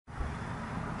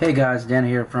Hey guys, Dan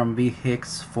here from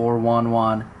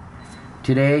VHIX411.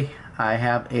 Today I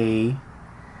have a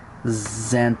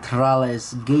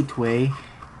Centrales gateway.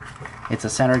 It's a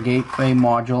center gateway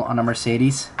module on a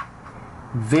Mercedes.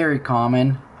 Very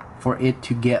common for it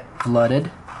to get flooded.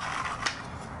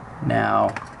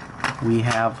 Now we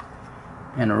have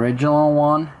an original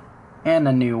one and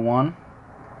a new one.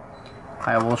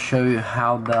 I will show you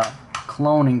how the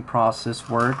cloning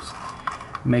process works.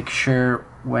 Make sure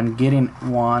when getting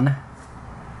one,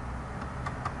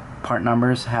 part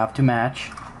numbers have to match.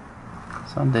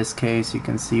 So in this case, you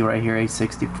can see right here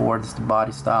 864, this is the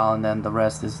body style, and then the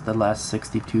rest is the last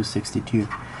 62.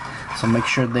 So make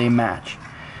sure they match.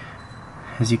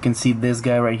 As you can see, this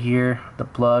guy right here, the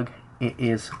plug, it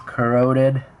is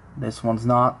corroded. This one's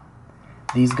not.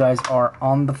 These guys are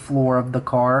on the floor of the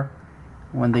car.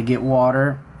 When they get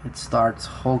water, it starts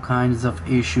whole kinds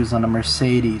of issues on a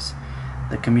Mercedes.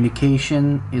 The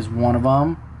communication is one of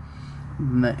them,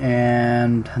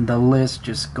 and the list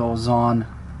just goes on.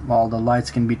 All the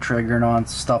lights can be triggered on,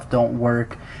 stuff don't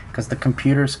work because the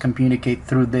computers communicate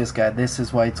through this guy. This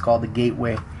is why it's called the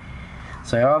gateway.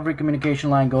 So every communication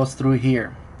line goes through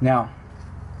here. Now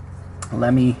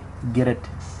let me get it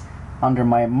under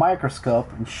my microscope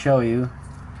and show you.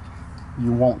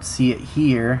 You won't see it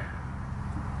here.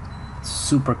 It's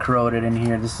super corroded in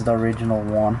here. This is the original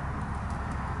one.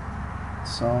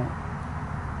 So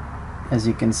as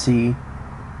you can see,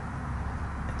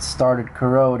 it started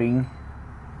corroding.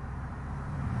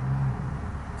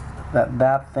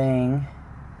 That thing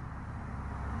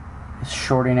is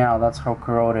shorting out. That's how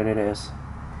corroded it is.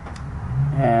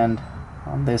 And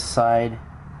on this side,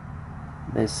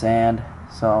 this end.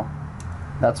 So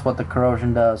that's what the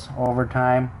corrosion does. Over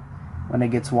time, when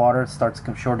it gets water, it starts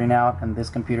shorting out and this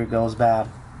computer goes bad.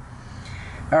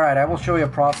 Alright, I will show you a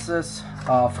process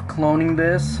of cloning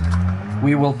this.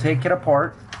 We will take it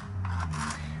apart.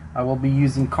 I will be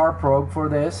using CarProg for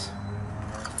this.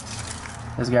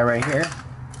 This guy right here.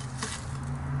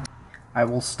 I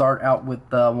will start out with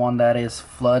the one that is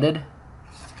flooded.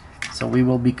 So we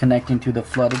will be connecting to the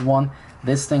flooded one.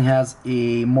 This thing has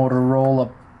a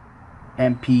Motorola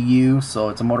MPU, so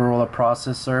it's a Motorola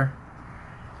processor.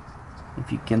 If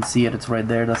you can see it, it's right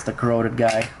there. That's the corroded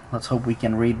guy. Let's hope we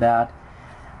can read that.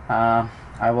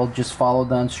 I will just follow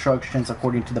the instructions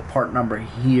according to the part number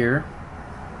here.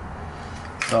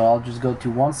 So I'll just go to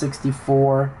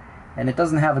 164, and it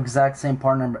doesn't have exact same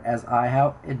part number as I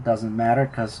have. It doesn't matter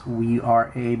because we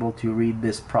are able to read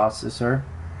this processor.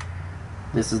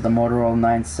 This is the Motorola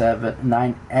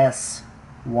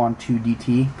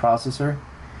 9S12DT processor.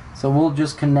 So we'll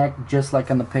just connect just like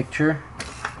in the picture.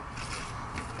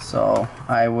 So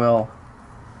I will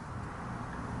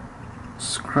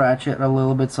scratch it a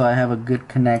little bit so I have a good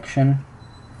connection.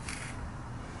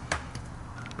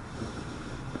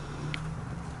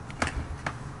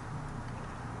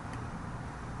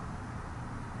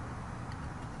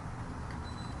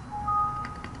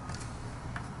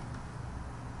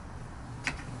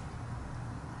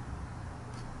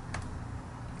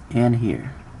 And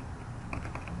here.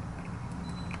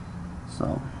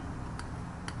 So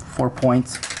 4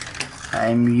 points.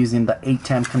 I'm using the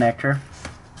 810 connector.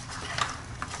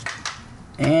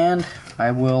 And I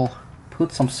will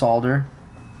put some solder.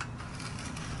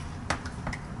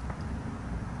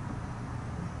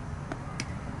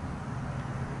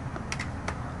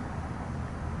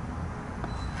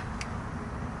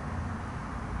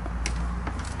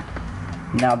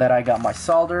 Now that I got my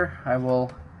solder, I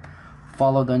will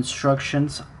follow the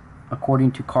instructions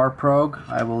according to CarProg.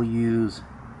 I will use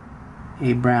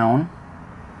a brown,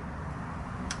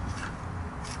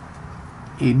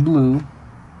 a blue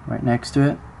right next to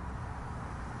it,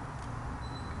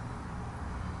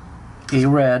 a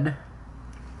red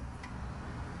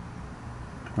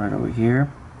right over here,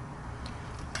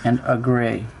 and a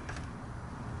gray.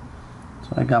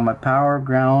 So I got my power,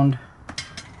 ground,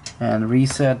 and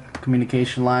reset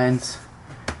communication lines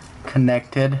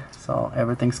connected, so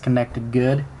everything's connected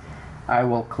good. I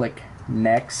will click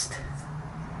next.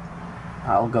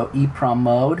 I'll go EEPROM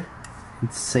mode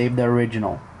and save the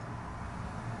original.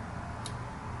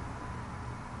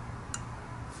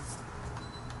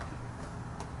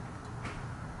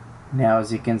 Now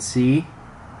as you can see,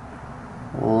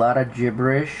 a lot of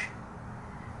gibberish,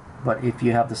 but if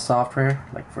you have the software,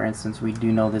 like for instance we do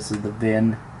know this is the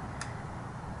VIN,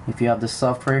 if you have the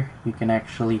software you can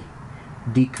actually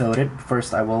decode it.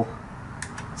 First I will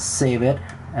save it.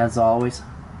 As always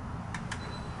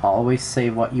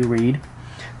save what you read.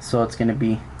 So it's going to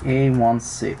be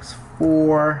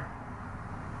A164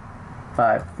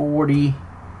 540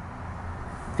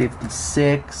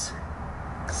 56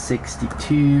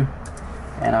 62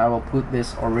 and I will put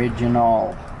this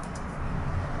original.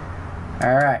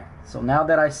 Alright, so now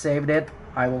that I saved it,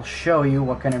 I will show you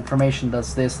what kind of information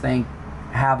does this thing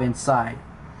have inside.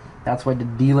 That's why the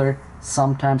dealer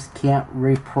sometimes can't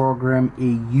reprogram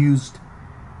a used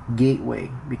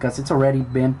gateway, because it's already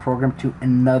been programmed to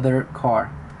another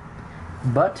car.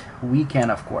 But we can,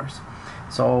 of course.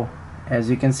 So as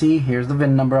you can see, here's the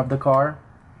VIN number of the car,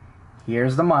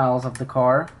 here's the miles of the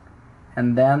car,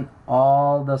 and then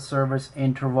all the service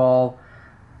interval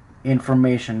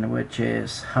information, which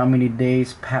is how many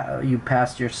days you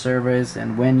passed your service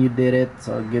and when you did it.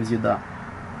 So it gives you the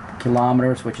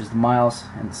kilometers, which is the miles,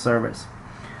 and the service.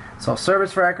 So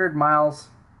service record, miles,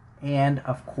 and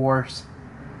of course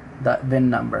the VIN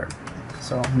number.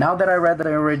 So now that I read the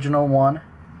original one,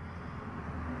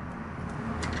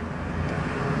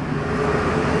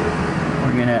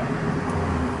 we're gonna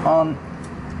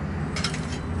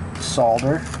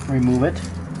solder, remove it,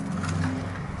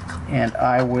 and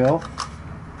I will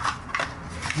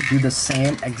do the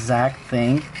same exact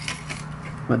thing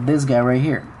with this guy right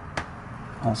here.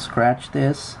 I'll scratch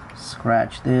this,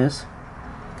 scratch,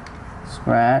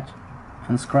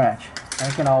 and scratch. I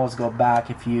can always go back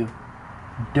if you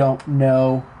don't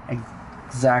know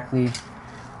exactly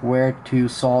where to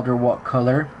solder what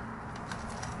color.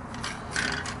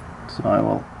 So I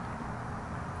will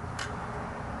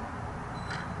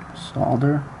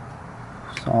solder,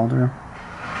 solder,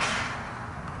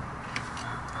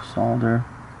 solder,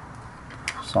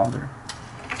 solder.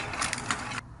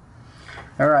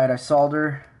 Alright, I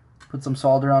put some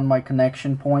solder on my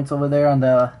connection points over there on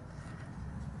the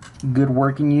good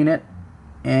working unit,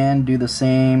 and do the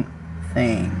same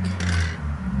thing.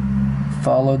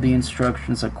 Follow the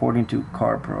instructions according to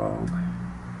CarProg.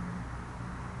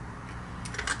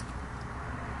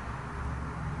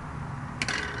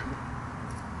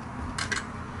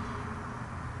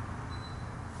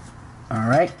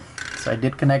 Alright, so I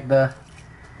did connect the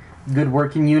good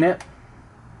working unit,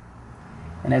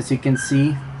 and as you can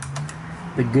see,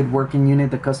 the good working unit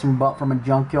the customer bought from a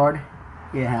junkyard,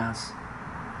 it has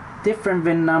different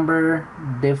VIN number,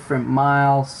 different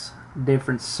miles,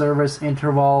 different service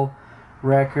interval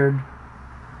record.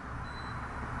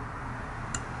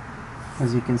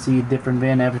 As you can see, different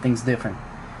VIN, everything's different.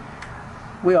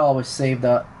 We always save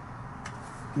the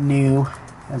new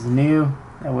as new,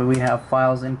 that way we have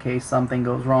files in case something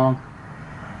goes wrong.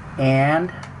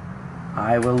 And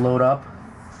I will load up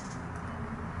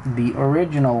the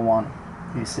original one,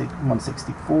 the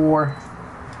 164.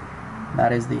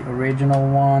 That is the original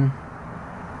one,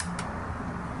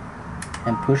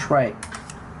 and push right.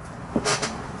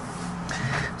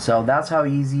 So that's how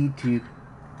easy to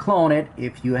clone it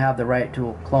if you have the right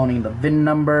tool. Cloning the VIN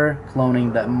number,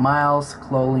 cloning the miles,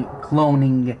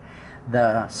 cloning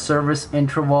the service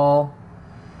interval.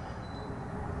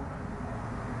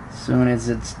 As soon as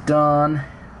it's done,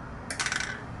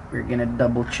 we're gonna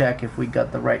double check if we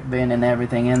got the right VIN and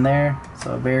everything in there.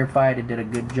 So verified it did a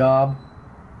good job.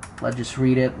 Let's just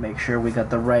read it, make sure we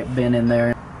got the right VIN in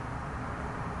there.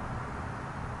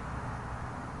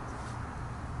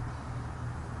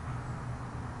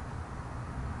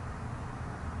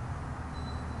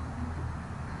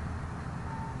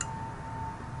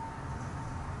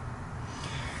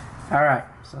 Alright,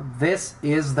 so this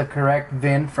is the correct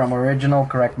VIN from original,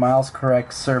 correct miles,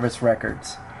 correct service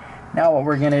records. Now what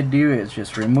we're going to do is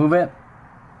just remove it.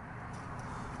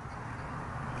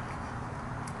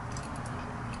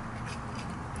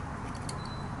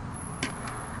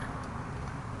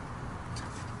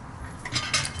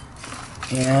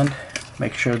 And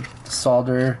make sure the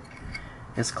solder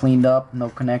is cleaned up, no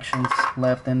connections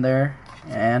left in there,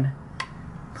 and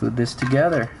put this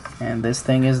together, and this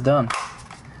thing is done.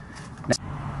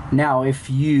 Now if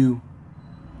you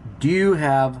do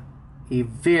have a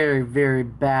very, very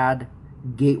bad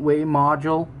gateway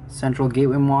module, central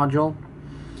gateway module,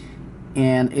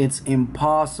 and it's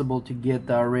impossible to get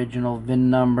the original VIN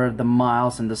number, the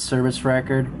miles, and the service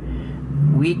record,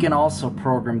 we can also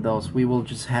program those. We will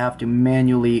just have to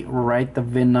manually write the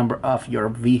VIN number of your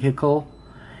vehicle.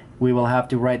 We will have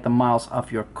to write the miles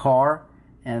of your car,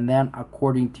 and then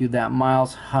according to that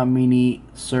miles, how many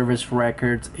service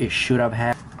records it should have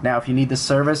had. Now if you need the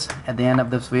service at the end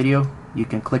of this video, you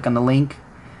can click on the link.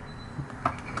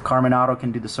 Carmen Auto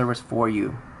can do the service for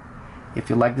you. If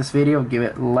you like this video, give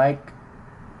it a like,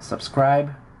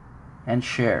 subscribe, and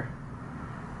share.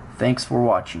 Thanks for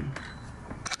watching.